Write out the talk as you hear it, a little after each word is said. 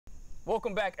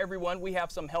Welcome back, everyone. We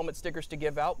have some helmet stickers to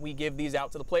give out. We give these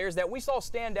out to the players that we saw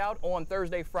stand out on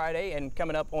Thursday, Friday, and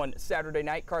coming up on Saturday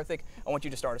night. Karthik, I want you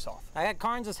to start us off. I got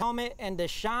Carnes' helmet, and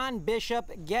Deshaun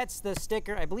Bishop gets the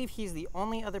sticker. I believe he's the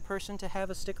only other person to have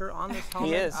a sticker on this helmet.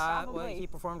 He is. Well, he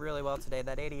performed really well today.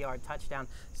 That 80-yard touchdown,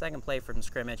 second play from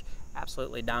scrimmage,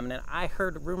 absolutely dominant. I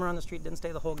heard a rumor on the street, didn't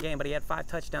stay the whole game, but he had 5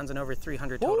 touchdowns and over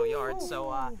 300 total yards.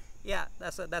 So, yeah,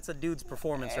 that's a dude's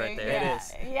performance right there. Yeah. It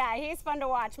is. Yeah, he's fun to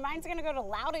watch. Mine's going to go to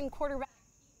Loudon quarterback.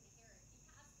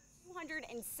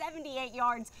 278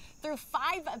 yards, threw 5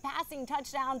 passing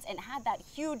touchdowns, and had that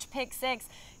huge pick 6.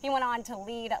 He went on to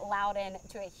lead Loudon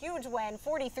to a huge win,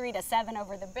 43-7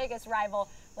 over the biggest rival,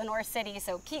 Lenoir City.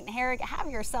 So Keaton Herrick,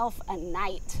 have yourself a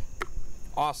night.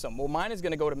 Awesome. Well, mine is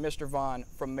going to go to Mr. Vaughn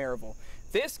from Maryville.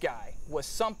 This guy was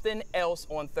something else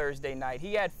on Thursday night.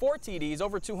 He had 4 TDs,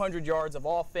 over 200 yards of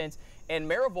offense, and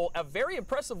Maryville, a very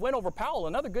impressive win over Powell,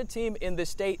 another good team in this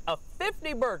state. A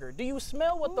 50-burger. Do you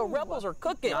smell what the Rebels are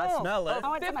cooking? I smell it. A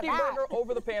 50-burger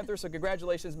over the Panthers, so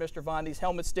congratulations, Mr. Vaughn. These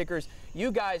helmet stickers,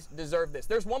 you guys deserve this.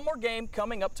 There's one more game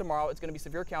coming up tomorrow. It's going to be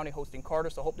Sevier County hosting Carter,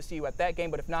 so hope to see you at that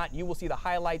game, but if not, you will see the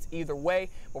highlights either way.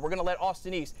 But we're going to let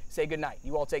Austin East say goodnight.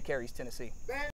 You all take care, East Tennessee.